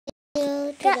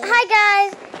Hi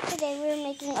guys! Today we're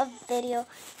making a video,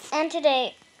 and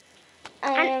today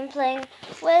I am playing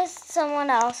with someone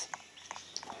else.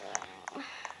 So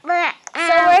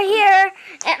we're here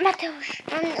at Matosh.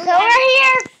 So we're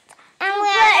here. And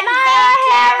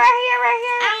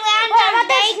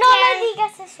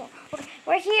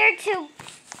we're here to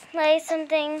play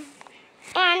something.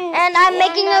 And I'm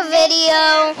making a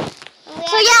video.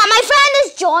 So yeah, my friend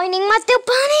is joining Matthew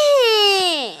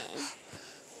Bunny.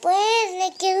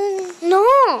 No.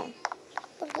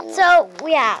 So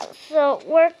yeah, so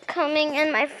we're coming,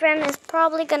 and my friend is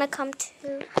probably gonna come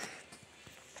too.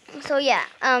 So yeah,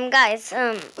 guys,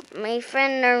 my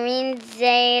friend Noreen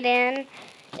Zayden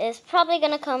is probably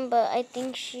gonna come, but I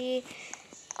think she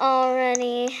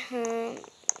already.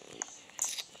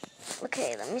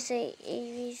 Okay, let me say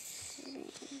ABC.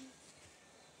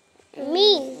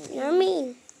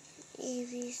 Noreen.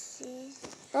 ABC.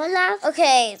 Hola.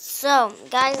 Okay, so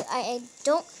guys, I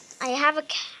have a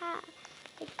cat.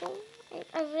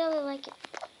 I really like it.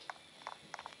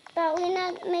 But we're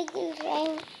not making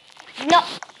slime. No.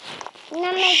 We're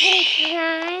not making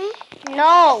slime.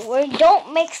 No, we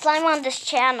don't make slime on this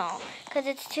channel because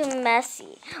it's too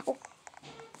messy.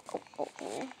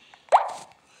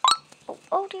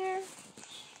 Oh dear.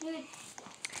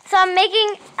 So I'm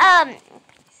making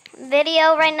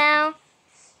video right now.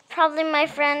 Probably my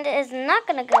friend is not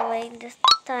gonna go away this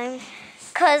time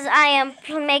because I am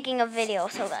making a video.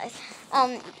 So guys,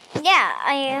 yeah,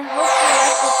 I hope you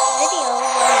like this video.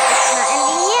 It's not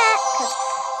ending yet because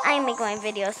I am making my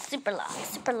video super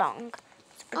long.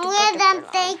 We're the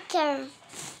baker.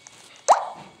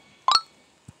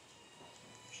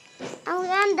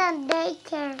 I'm the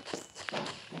baker.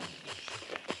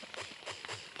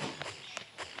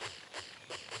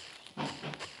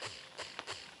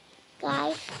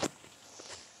 Guys,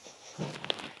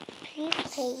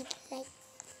 please pay.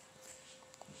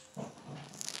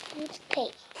 Please pay.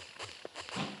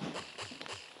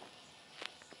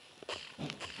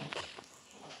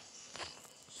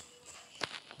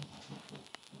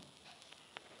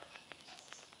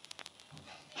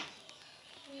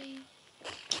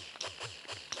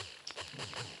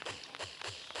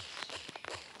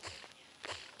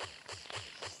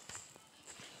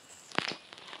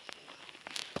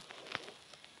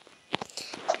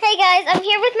 Hey guys, I'm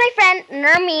here with my friend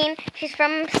Nermeen. She's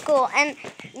from school, and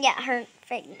yeah, her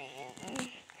fake name.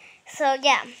 So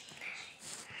yeah,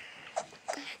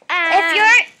 if you're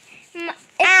a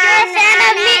fan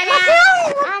of me,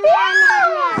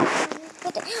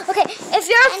 okay, if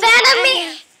you're a fan of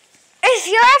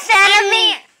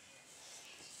me,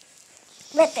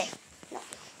 vete.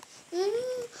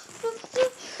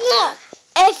 No.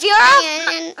 If you're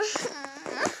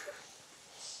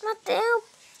Mateo,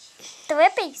 te voy a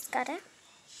pellizcar,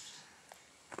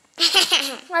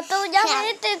 Mateo, ya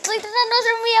vete, estoy tratando de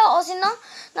hacer un video, o si no,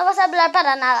 no vas a hablar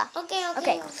para nada.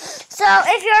 Okay. So,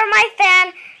 if you're my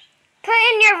fan, put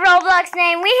in your Roblox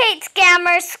name. We hate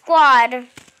Scammers Squad.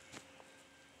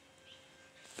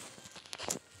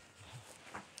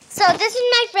 So, this is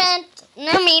my friend,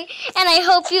 Nermeen, and I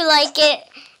hope you like it.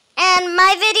 And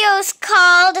my video is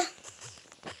called,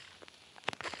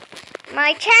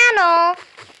 my channel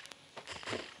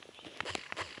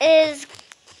is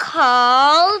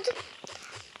called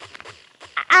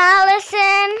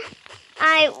Allison.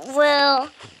 I will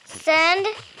send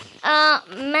a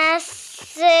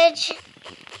message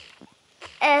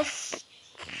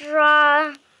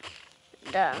Estrada.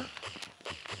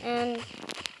 And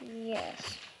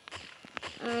yes,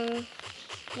 I'm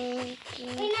thinking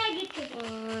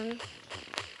on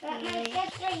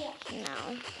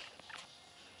now.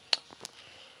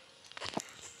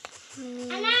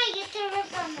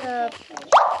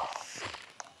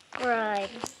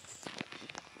 Subscribe.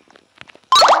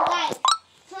 Guys,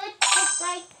 put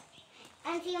subscribe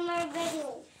and see more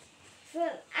videos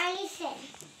from Allison.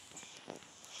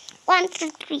 1, 2,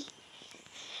 3.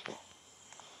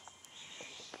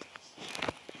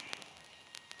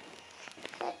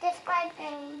 Subscribe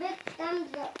and big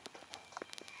thumbs up.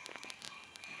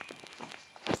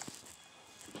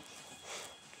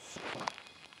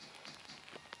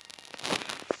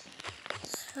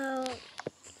 So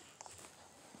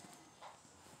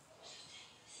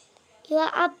you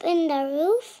are up in the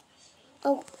roof?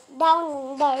 Oh,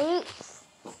 down in the roof.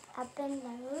 Up in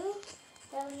the roof,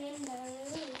 down in the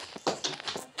roof.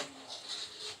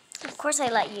 of course I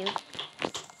let you.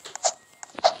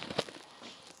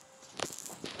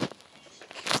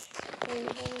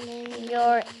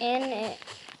 You're in it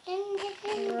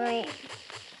right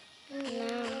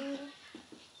now.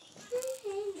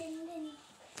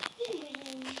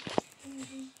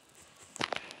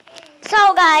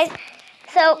 So guys,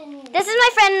 so this is my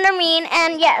friend Nermeen,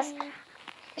 and yes,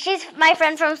 she's my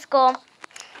friend from school.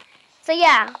 So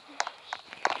yeah,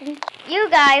 you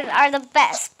guys are the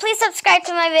best. Please subscribe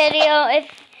to my video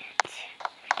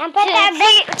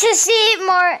to see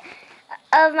more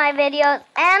of my videos,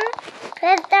 and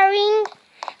Press the ring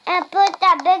and put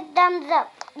that big thumbs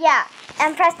up. yeah,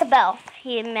 and press the bell.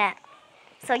 He meant.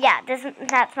 So yeah,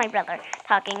 that's my brother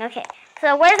talking. Okay,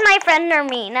 so where's my friend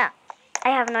Nermeen? I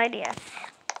have no idea.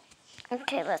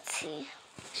 Okay, let's see.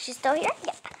 She's still here?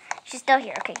 Yep, she's still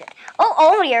here. Okay, good.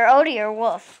 Oh dear,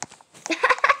 wolf.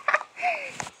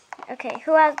 Okay,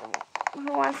 who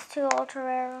wants to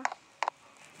ultra?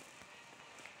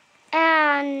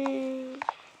 And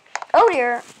Oh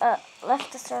dear,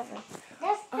 left the server.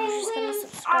 this she's gonna penguins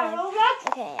subscribe. are Roblox.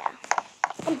 Okay, yeah.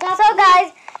 And So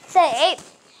guys, say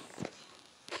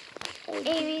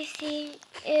ABC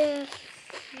if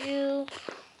you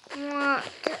want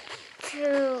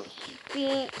to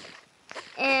be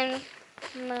in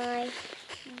my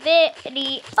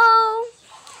video.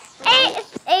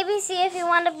 ABC if you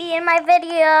want to be in my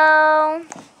video.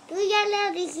 tú ya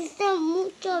le dijiste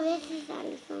muchas veces,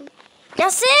 Alison. Ya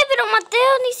sé, pero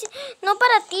Mateo, no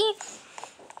para ti.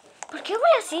 ¿Por qué voy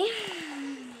así?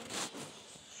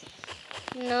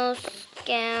 No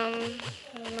scam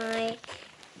my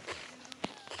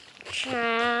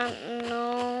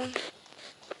channel.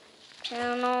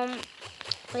 Channel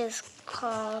is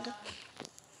called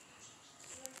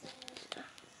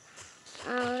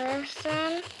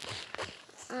Allison.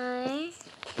 I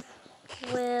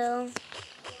will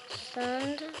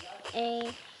send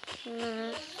a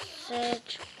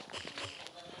message.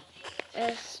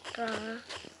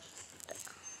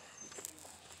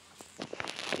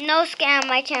 No scam.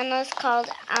 My channel is called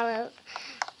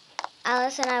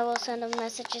Alice, and I will send a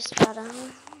message. Estrada.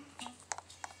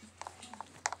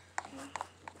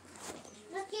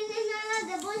 No tiene nada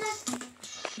de bolas.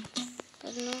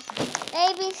 Pues no.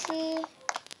 ABC.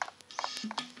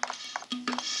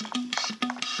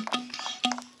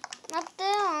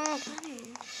 Mateo.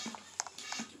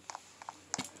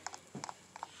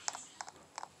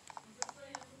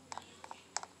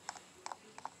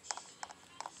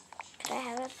 Could I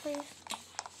have it, please?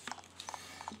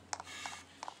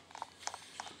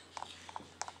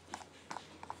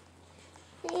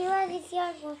 Te iba a decir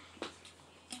algo.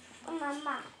 Oh,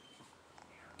 mamá.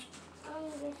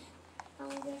 ¿Dónde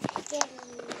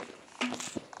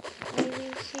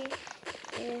ABC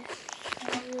if you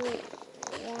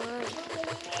want to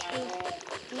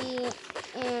be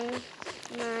in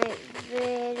my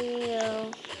video.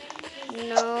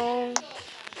 No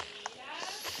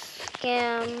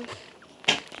scam.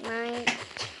 My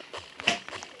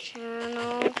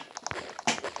channel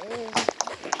is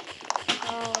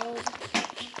called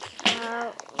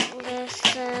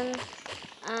Listen.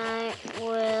 I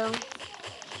will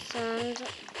send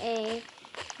a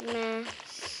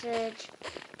message.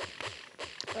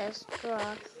 Let's draw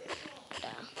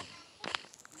down.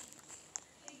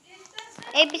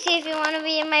 ABC if you want to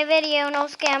be in my video, no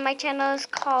scam. My channel is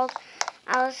called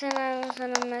Allison. I will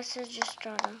send a message. Just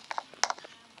draw down.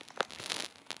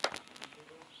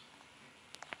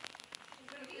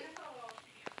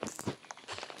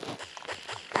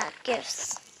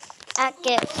 Gifts. At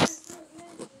gifts.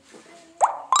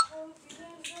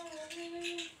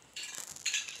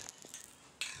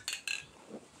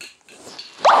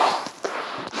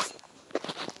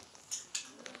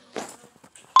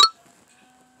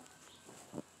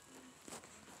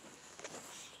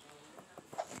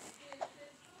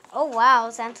 Oh wow,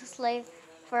 Santa slave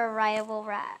for a rival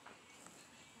rat.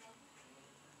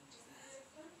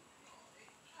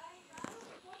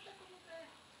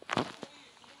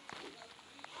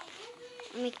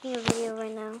 I'm making a video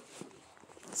right now.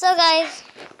 So guys,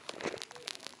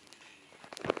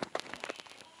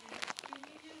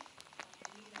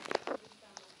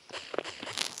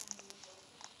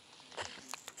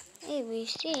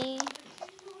 ABC.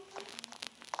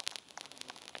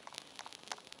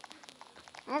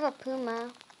 I have a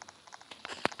puma.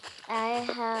 I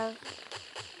have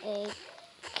a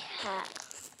cat.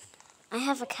 I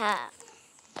have a cat.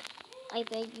 I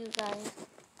beg you guys.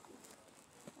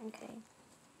 Okay.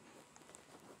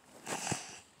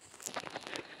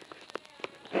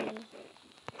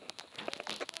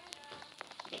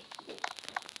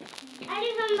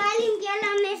 Alison va a limpiar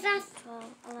la mesa. 12,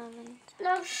 11,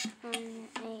 Los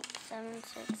 8, 7,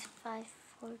 6, 5,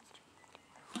 4, 3.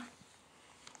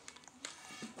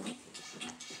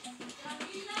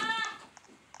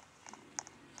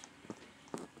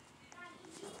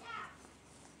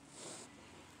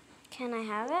 Can I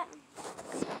have it?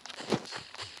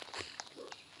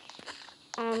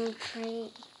 I'm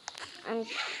trading.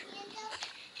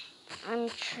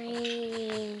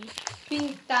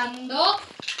 Pintando.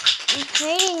 I'm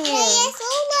trading you. Es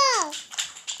uno.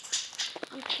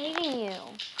 I'm trading you.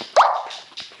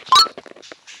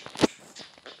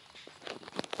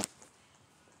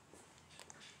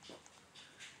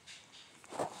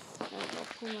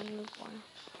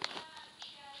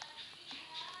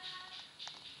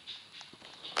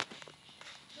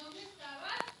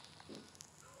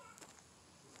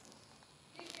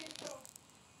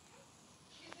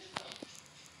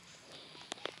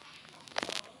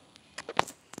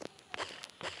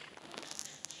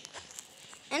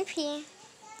 NP.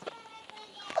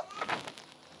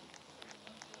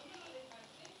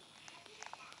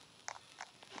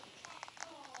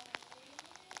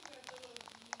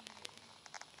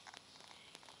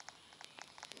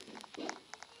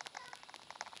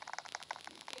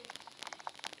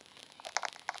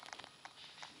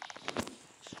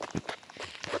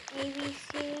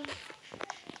 ABC.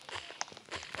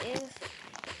 If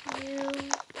you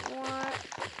want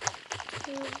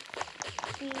to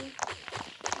be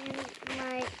in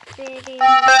my video.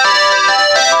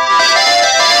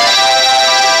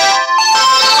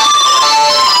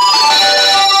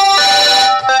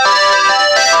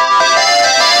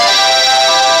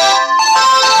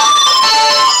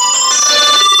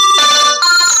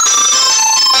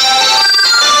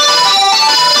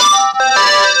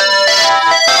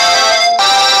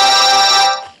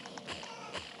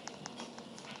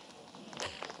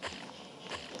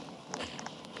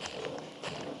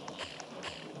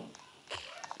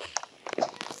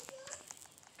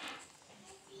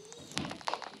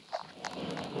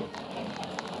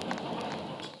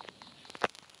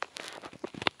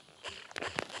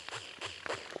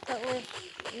 But with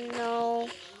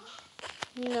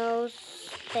no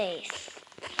space.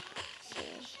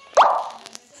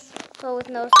 But with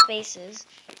no spaces.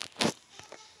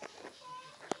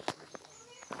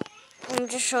 I'm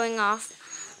just showing off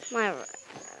my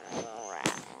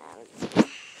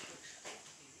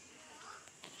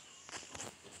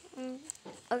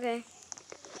okay.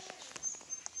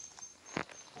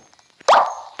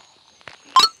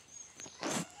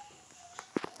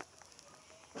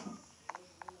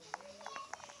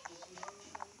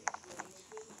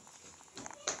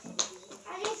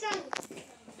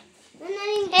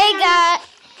 Hey guys.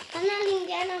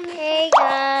 Hey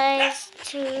guys.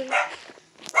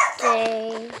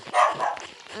 Today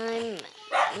I'm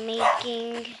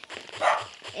making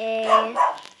a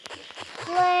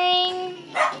playing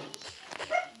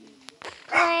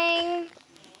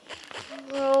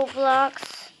Roblox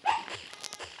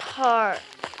part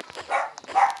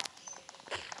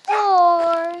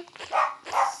 4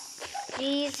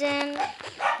 season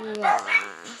 1.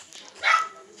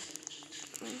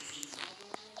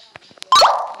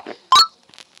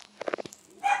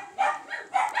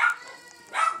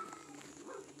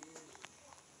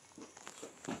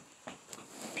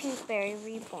 Pinkberry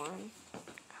Reborn.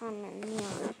 Comment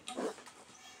neon.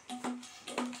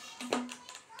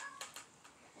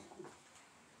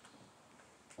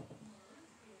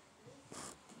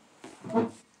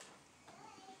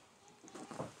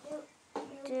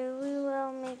 Do we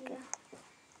will make a...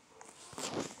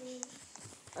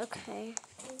 Okay.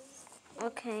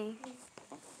 Okay.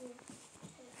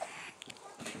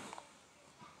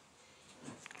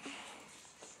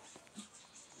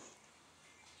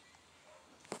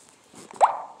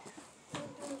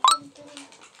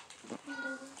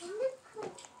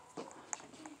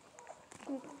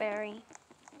 Pinkberry.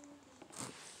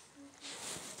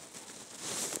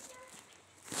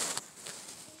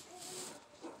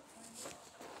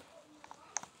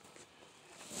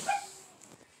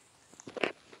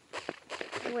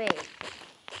 Wait.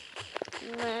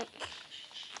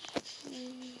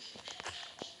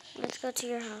 Let's go to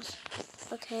your house.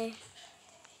 Okay.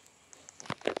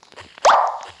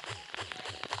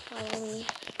 Follow me.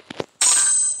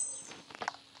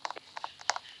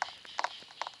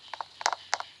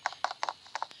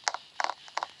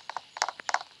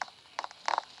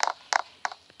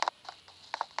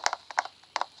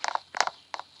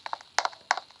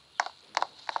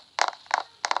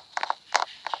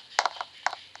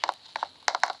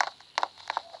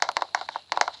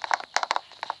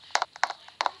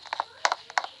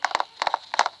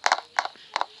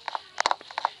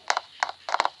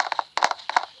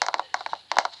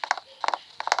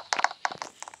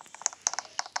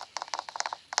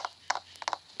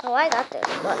 Oh, I got this.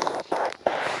 Look.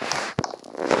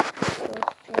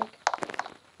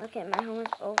 Okay, my home is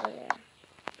over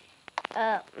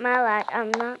there. My lag,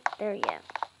 I'm not there yet.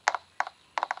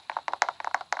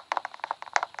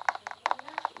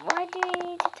 Why do you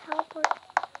need to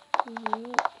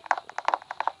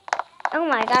Oh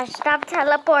my gosh, stop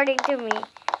teleporting to me.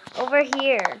 Over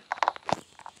here.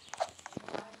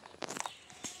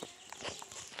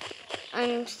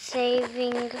 I'm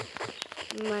saving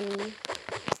money.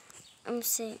 I'm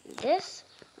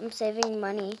saving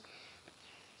money.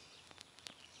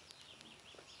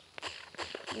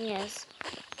 Yes.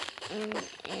 I'm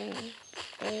in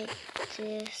a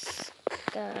disguise.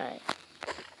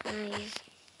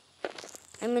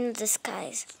 I'm in a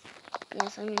disguise.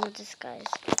 Yes, I'm in a disguise.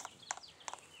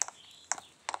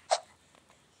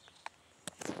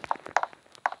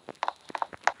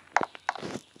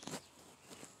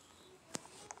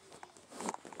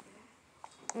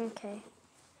 Okay.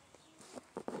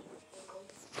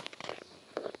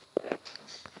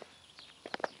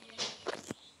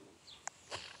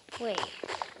 Wait.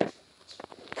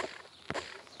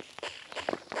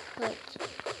 Put.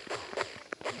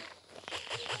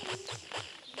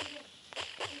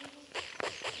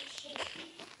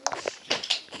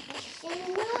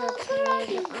 Put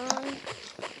it on.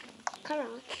 Come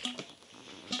on.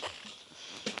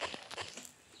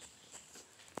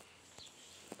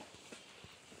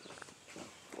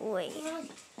 Wait.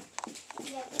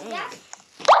 Yeah.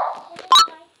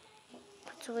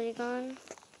 Put the wig on.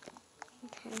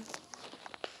 Okay.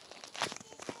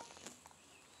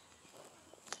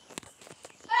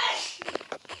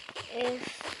 If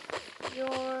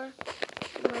you're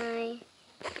my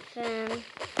fan,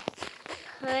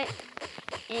 put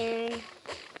in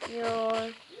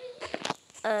your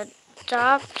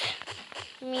adopt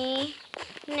me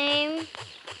name.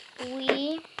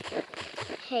 We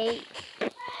hate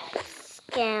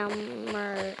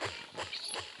scammer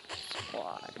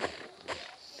squad.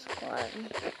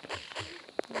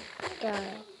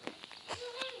 Guy.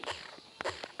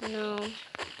 No.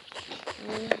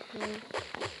 We have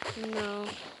no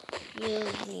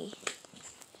uni.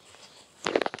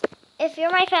 If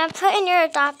you're my fan, put in your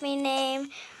adopt me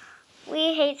name.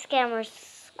 We hate scammer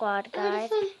squad, guys.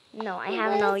 No, I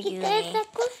have no uni. Okay.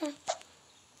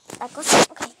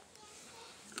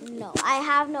 No, I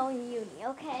have no uni,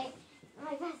 okay?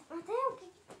 Ay, Mateo,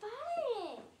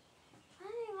 pare.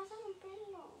 Pare, vas a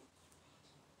romperlo.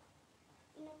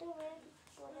 Y no te voy a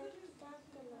poder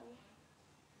quitártelo.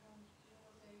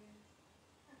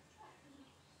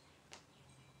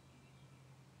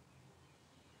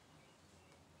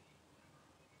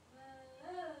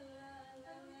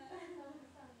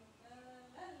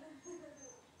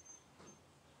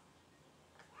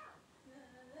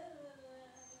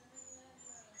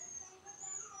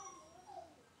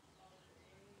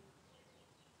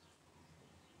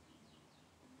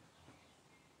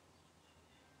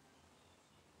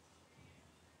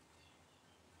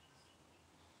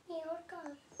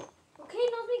 Ok,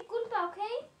 no es mi culpa, ¿ok?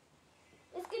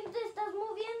 Es que te estás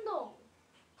moviendo.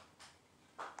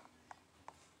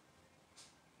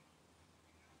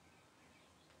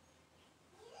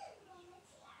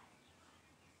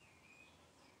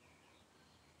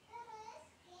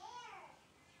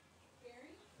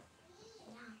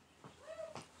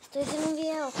 Estoy haciendo un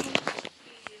video, ¿ok?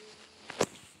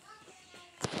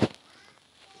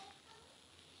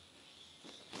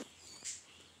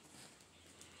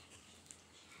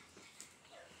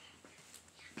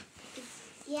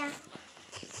 Yeah.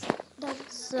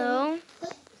 So,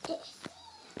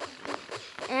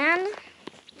 and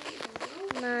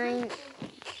my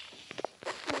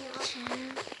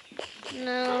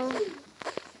channel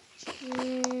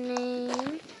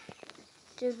name,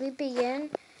 did we begin,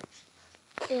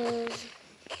 is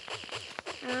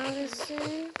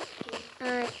Allison.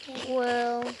 I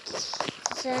will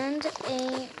send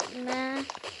a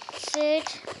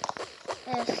message,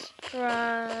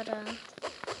 Estrada,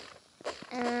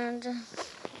 and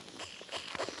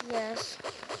yes,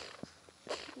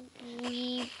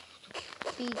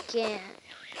 we began.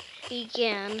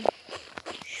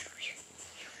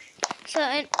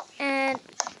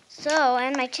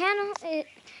 And my channel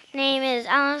name is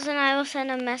Allison. I will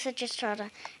send a message, Estrada,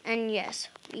 and yes,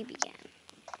 we began.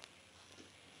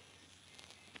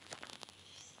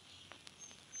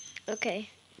 Okay.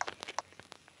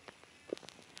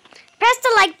 Press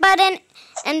the like button,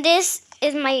 and this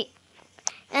is Malaka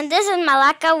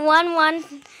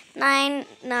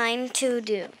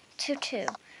 119922.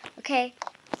 Okay.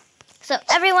 So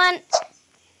everyone,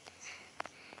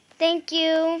 thank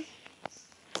you.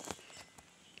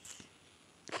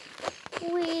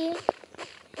 We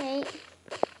hate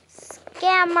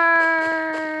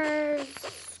scammers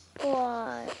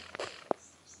squad.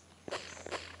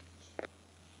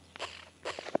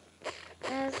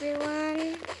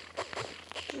 Everyone,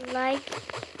 like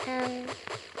and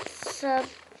subscribe.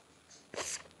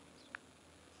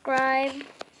 subscribe.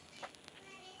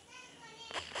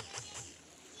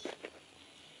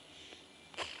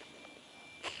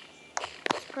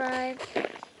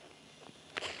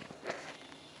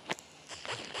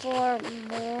 For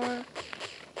more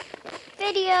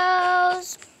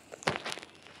videos.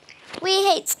 We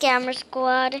hate Scammer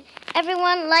Squad.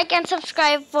 Everyone like and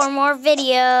subscribe for more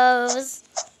videos.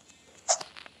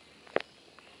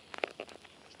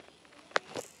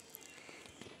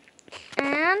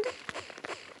 And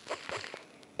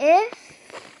if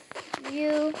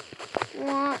you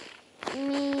want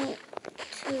me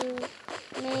to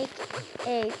make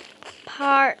a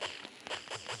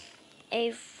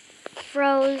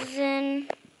Frozen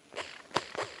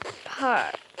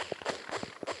Part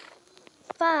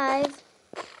 5,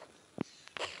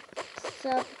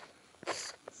 subscribe.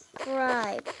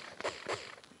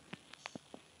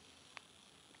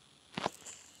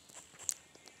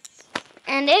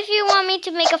 And if you want me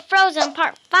to make a Frozen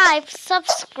Part 5,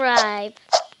 subscribe.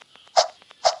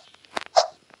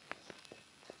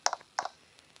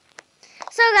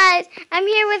 So guys, I'm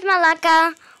here with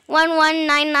Malaka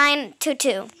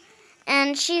 119922.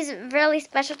 And she's really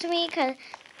special to me because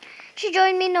she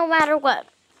joined me no matter what.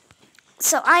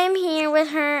 So I am here with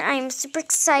her. I am super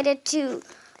excited to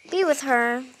be with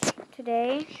her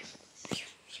today.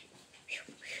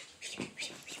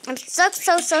 I'm so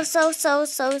excited.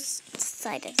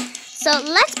 So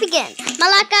let's begin.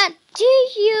 Malaka, do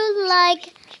you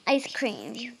like ice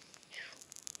cream?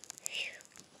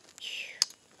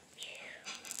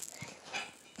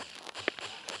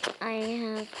 I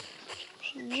have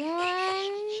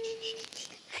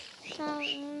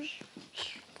 1,040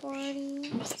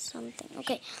 something.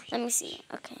 Okay, let me see.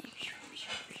 Okay.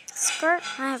 Skirt,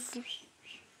 I have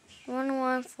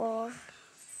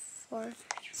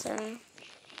 11447.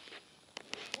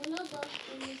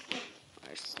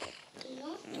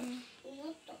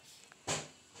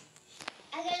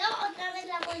 Otra vez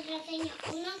la contraseña.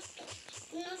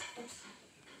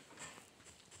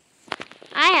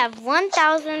 I have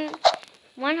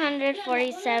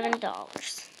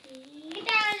 $1,147.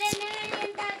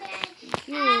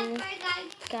 You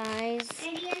guys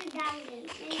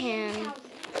can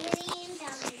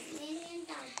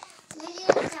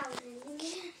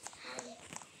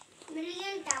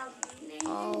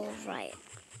all right.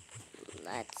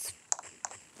 Let's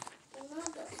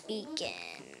begin.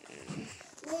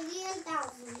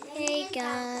 Hey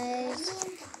guys,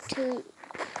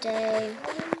 today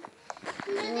we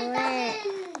are making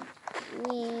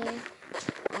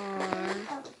a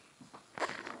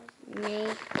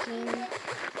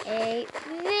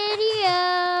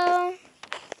video.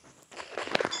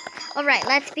 Alright,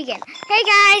 let's begin. Hey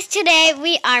guys, today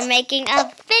we are making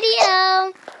a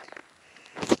video.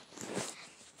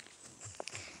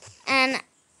 And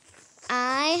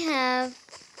I have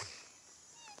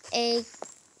a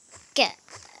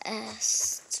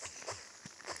guest.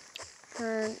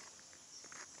 Her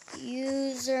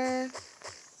user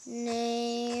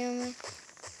name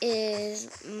is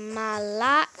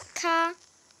Malaka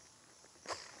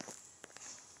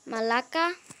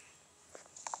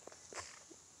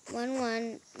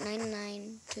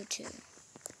 119922.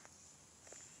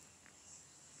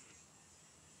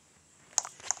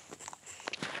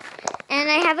 And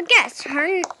I have a guest.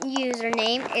 Her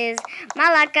username is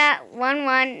Malaka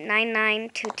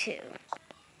 119922.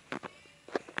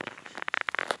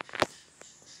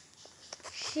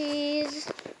 She's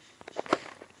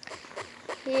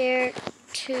here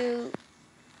to.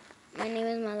 My name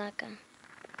is Malaka.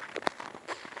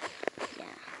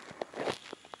 Yeah.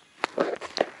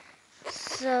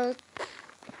 So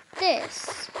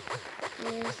this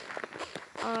is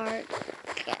our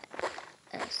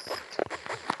guest.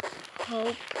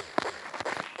 Hope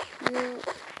you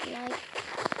like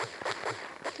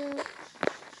the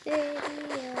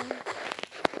video.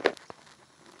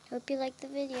 Hope you like the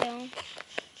video.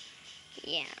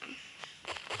 Yeah.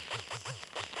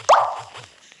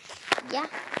 Yeah.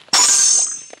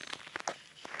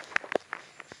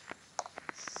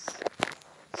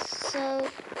 So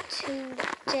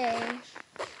today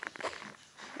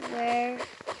we're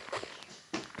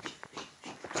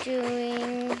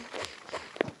doing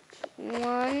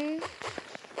one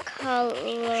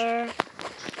color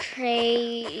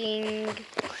trading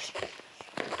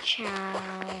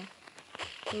challenge.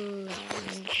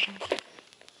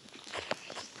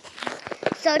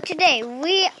 So today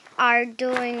we are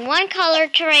doing one color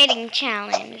trading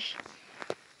challenge.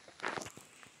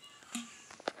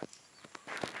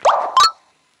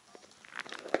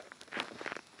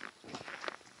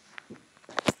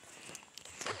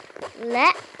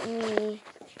 Let me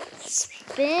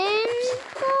spin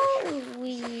the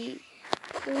wheel.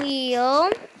 wheel,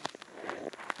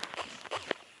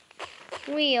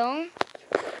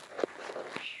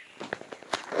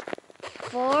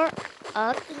 for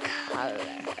a color.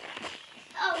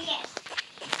 Oh, yes.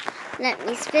 Let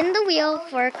me spin the wheel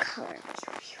for a color.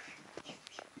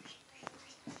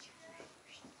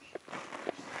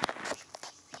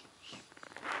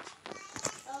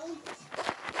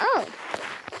 Oh.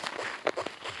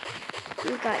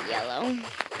 You got yellow.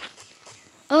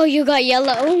 Oh, you got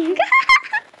yellow.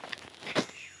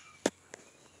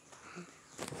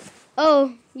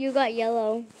 Oh, you got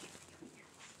yellow.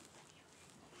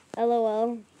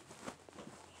 LOL.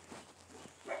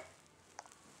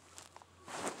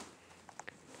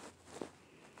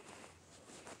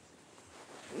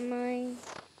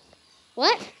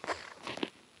 What?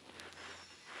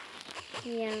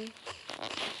 Yeah.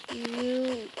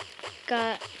 You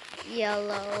got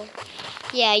yellow.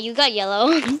 Yeah, you got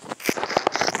yellow. And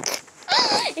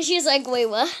she's like, wait,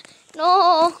 what?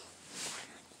 No.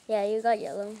 Yeah, you got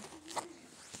yellow.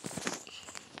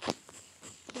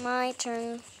 My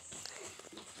turn.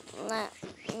 Let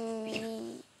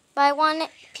me... But I want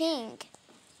it pink.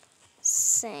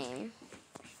 Same.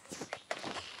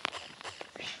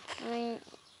 My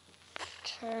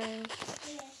turn.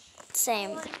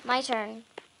 Same. My turn.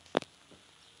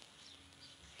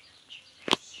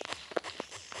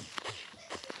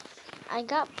 I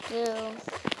got blue.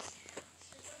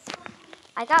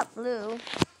 I got blue.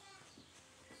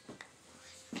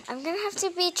 I'm gonna have to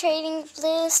be trading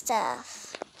blue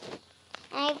stuff.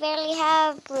 I barely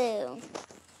have blue.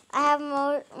 I have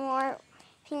more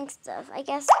pink stuff. I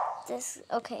guess this.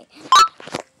 Okay.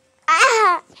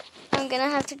 Ah! I'm gonna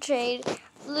have to trade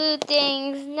blue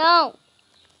things. No.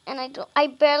 And I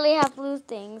barely have blue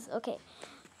things. Okay.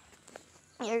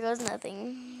 Here goes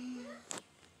nothing.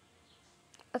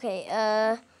 Okay,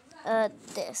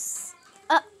 this.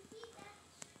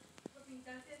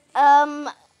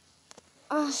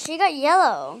 She got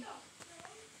yellow.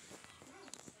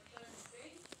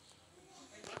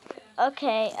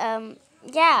 Okay,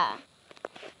 yeah.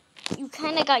 You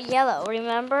kind of got yellow,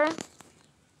 remember?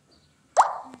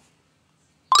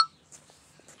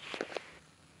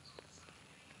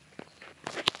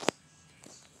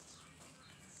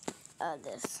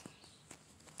 This.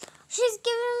 She's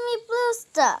giving me blue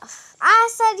stuff. I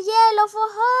said yellow for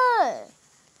her.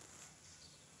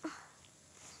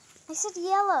 I said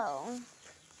yellow.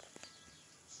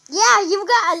 Yeah, you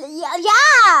got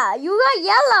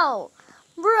yellow.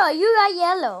 Bro, you got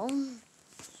yellow.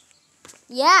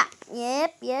 Yeah.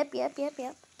 Yep.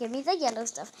 Give me the yellow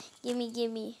stuff. Give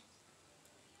me.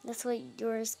 That's what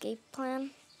your escape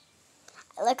plan.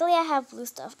 Luckily, I have blue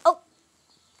stuff. Oh,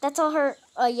 that's all her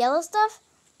yellow stuff.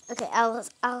 Okay, I'll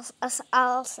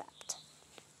accept.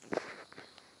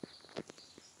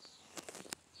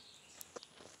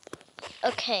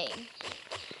 Okay.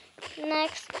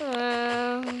 Next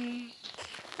round.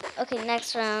 Okay,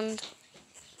 next round.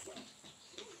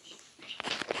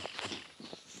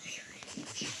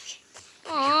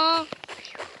 Aww.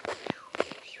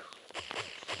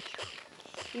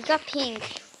 You got pink.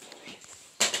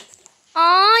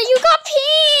 Aw, you got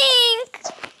pink!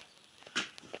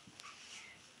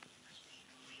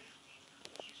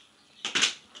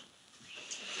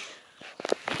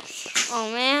 Oh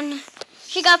man,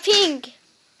 she got pink.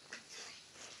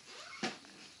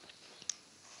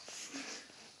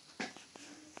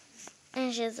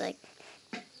 And she's like,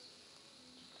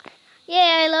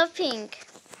 yeah, I love pink.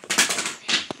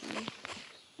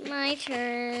 My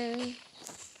turn.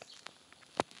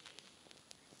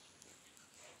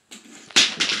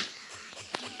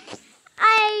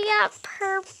 I got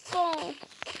purple.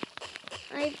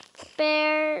 I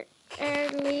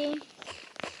barely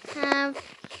have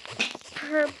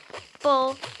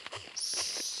purple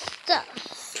stuff.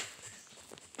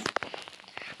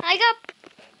 I got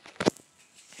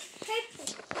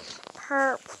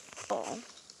purple.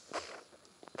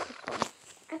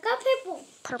 I got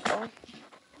purple.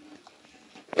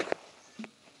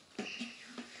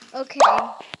 Okay.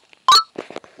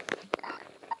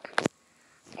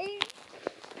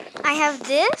 I have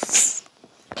this.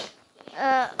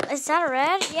 Is that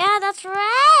red? Yeah, that's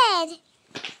red.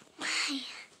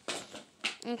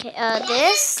 Okay,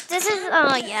 this is,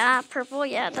 yeah, purple.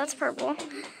 Yeah, that's purple.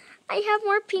 I have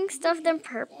more pink stuff than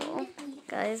purple.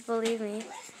 Guys, believe me.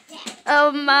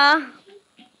 What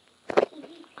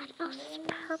else is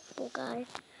purple, guys?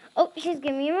 Oh, she's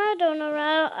giving me my donut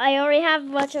route. I already have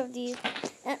a bunch of these.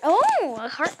 And, oh, a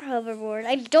heart hoverboard.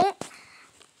 I don't,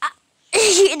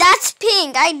 that's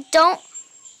pink. I don't,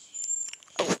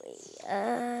 oh,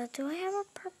 wait, do I have a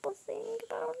purple thing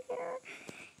down here?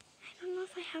 I don't know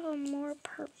if I have a more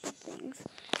purple things.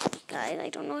 Guys, I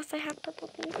don't know if I have purple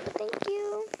things. Thank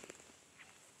you.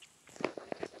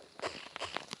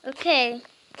 Okay.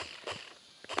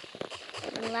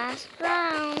 The last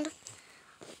round.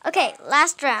 Okay,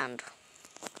 last round.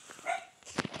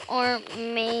 Or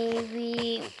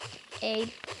maybe a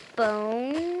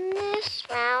bonus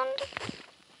round.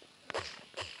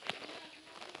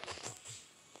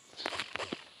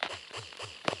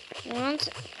 Want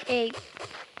a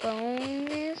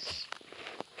bonus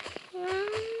round?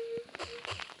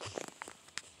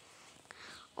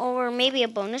 Or maybe a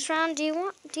bonus round? Do you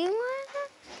want a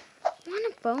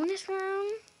bonus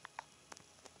round?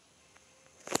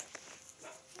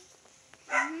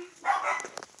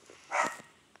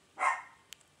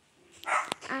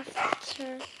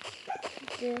 After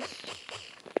this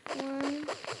one,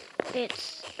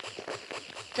 it's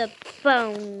the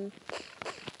bonus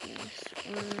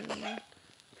one.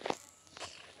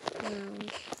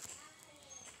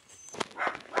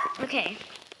 Okay.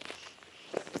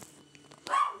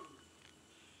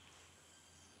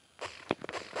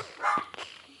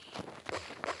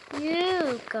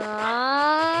 You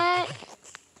got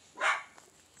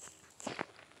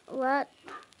what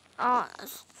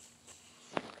else?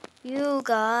 You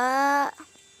got,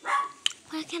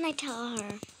 what can I tell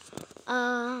her?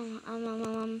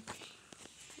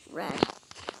 Red.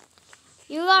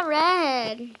 You got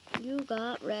red. You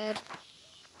got red.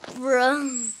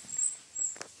 Bruh.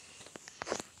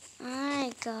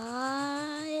 I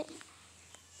got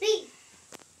Green.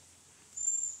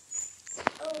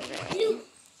 Oh, blue.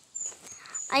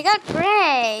 I got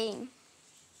gray.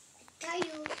 Tell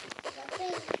you.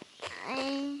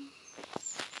 I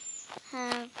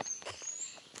have.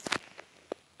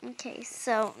 Okay,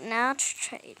 so now to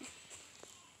trade.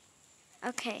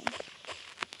 Okay.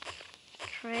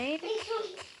 Trade.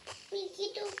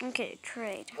 Miquito. Okay,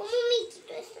 trade. ¿Cómo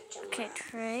Miquito esta chama? Okay,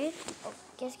 trade. Oh,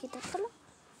 ¿quieres quitártelo?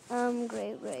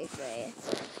 Gray.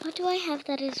 What do I have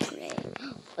that is gray?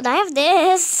 I have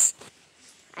this.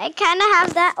 I kind of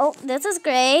have that. Oh, this is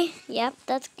gray. Yep,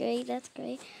 that's gray. This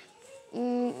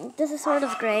is sort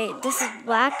of gray. This is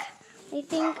black, I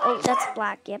think. Oh, that's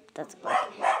black. Yep, that's black.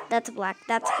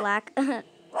 That's black.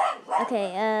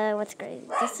 Okay, what's gray?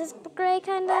 This is gray,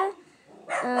 kind of.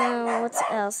 What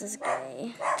else is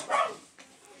gray?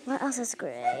 What else is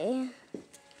gray?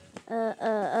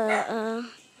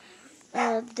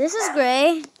 This is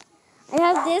gray. I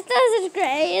have this that is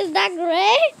gray. Is that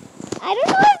gray? I don't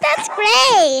know if that's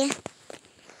gray.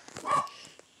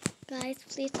 Guys,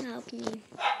 please help me.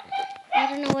 I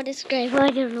don't know what is gray, but I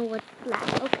don't know what's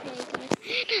black. Okay, guys.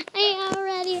 I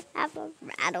already have a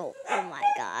rattle. Oh my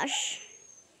gosh.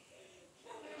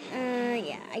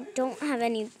 Yeah, I don't have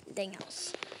anything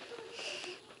else.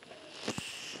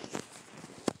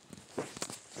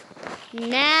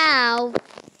 Now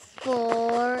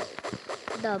for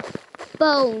the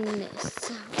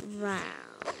bonus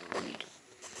round.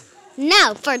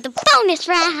 Now for the bonus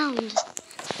round.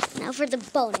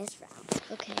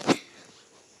 Okay.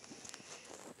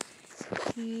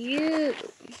 You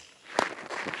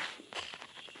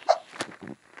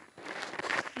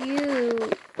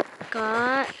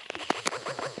got.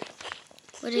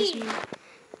 What does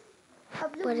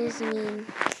mean?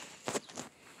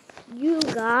 You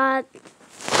got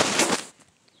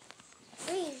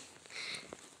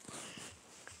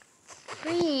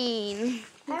green.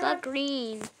 You got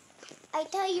green. I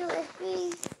tell you it's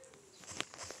green.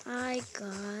 I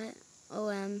got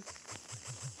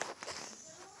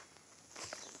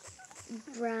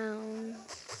brown.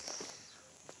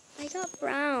 I got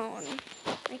brown.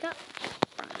 And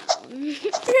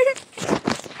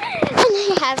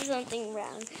I have something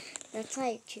brown. That's why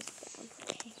I choose brown.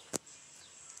 Okay.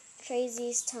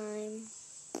 Crazy's time.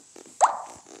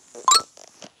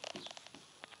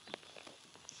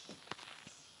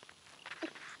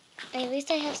 At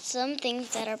least I have some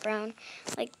things that are brown.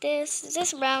 Like this. Is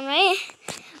this brown, right?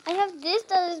 I have this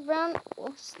that is brown.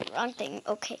 Oops, wrong thing.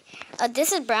 Okay.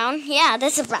 This is brown. Yeah,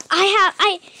 this is brown.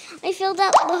 I filled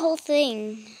out the whole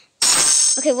thing.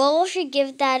 Okay, what we should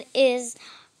give that is,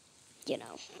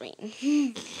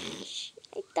 green.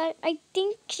 I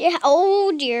think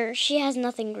oh dear, she has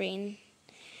nothing green.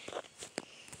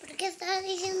 ¿Por qué estás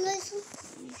diciendo eso?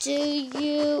 Do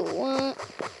you want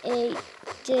a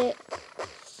different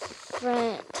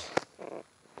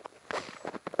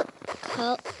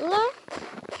color?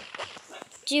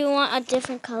 Do you want a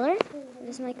different color? What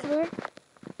is my color?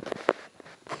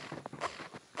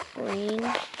 Green.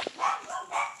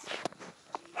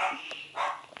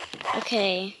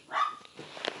 Okay.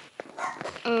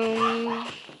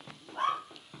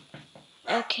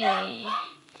 Okay.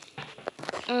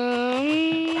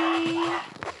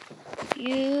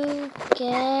 You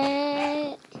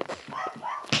get.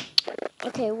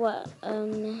 Okay, what?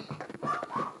 I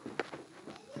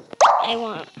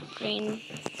want green.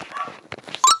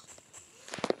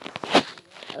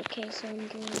 Okay, so I'm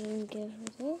going to give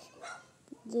her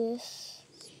this,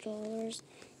 strollers,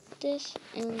 this,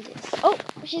 and this. Oh,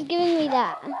 she's giving me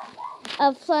that.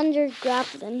 A plunger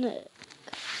grappling hook.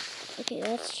 Okay,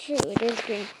 that's true. It is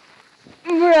green.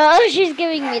 Bro, she's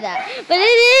giving me that. But it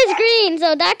is green,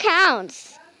 so that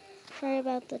counts. Sorry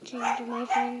about the change of my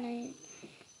friend.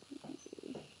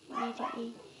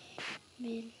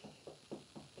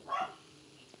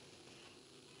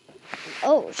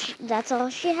 Oh, that's all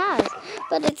she has.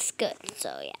 But it's good,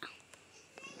 so yeah.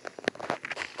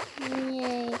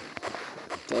 Yay.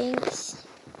 Thanks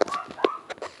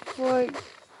for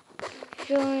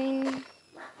joining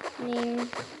me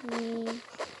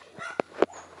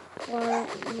for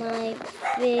my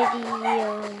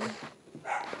video.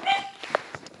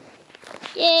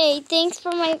 Yay, thanks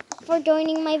for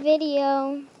joining my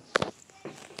video.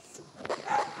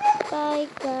 Bye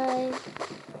guys.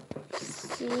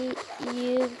 See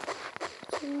you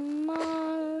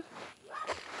tomorrow.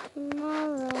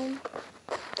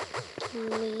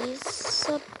 Please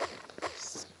subscribe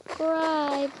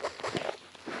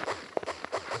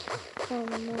for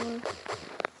more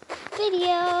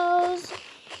videos.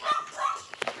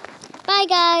 Bye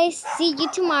guys. See you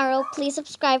tomorrow. Please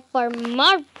subscribe for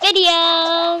more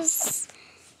videos.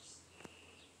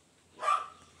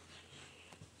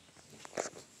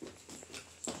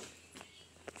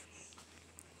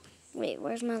 Wait,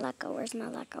 where's my Laka? Where's my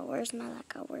Laka? Where's my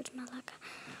Laka? Where's my Laka?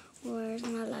 Where's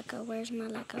my Laka? Where's my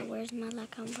Laka? Where's my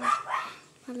Laka? Where's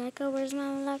my Laka? Where's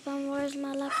my Laka? Where's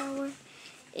my Laka? Where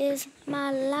is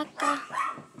my Laka?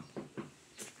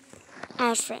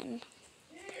 Our friend.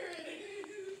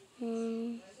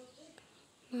 9.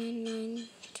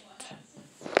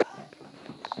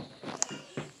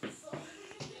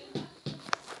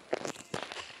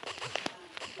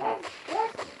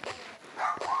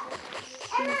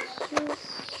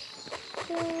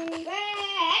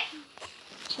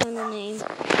 Channel name.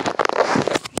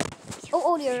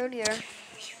 Oh dear.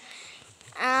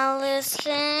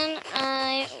 Allison,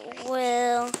 I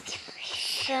will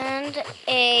send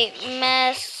a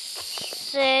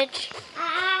message.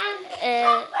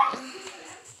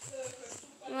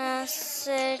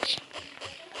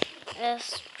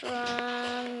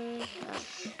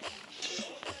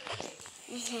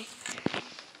 Okay.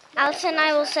 Allison,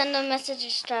 I will send a message to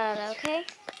Strada, okay?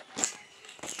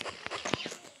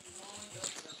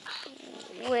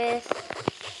 With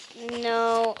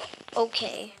no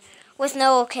okay. With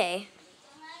no okay.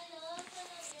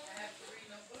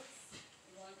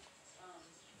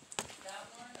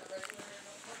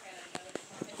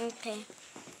 Okay.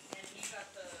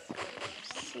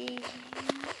 See you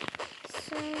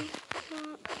soon.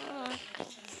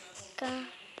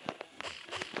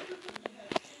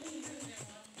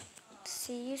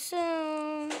 See you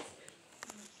soon.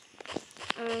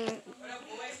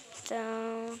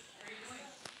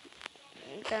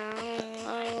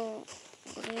 Downloading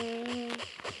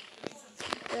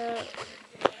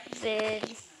the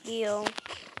video.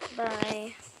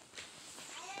 Bye.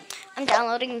 I'm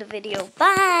downloading the video.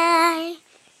 Bye.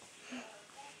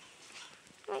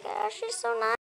 Oh my gosh, she's so nice.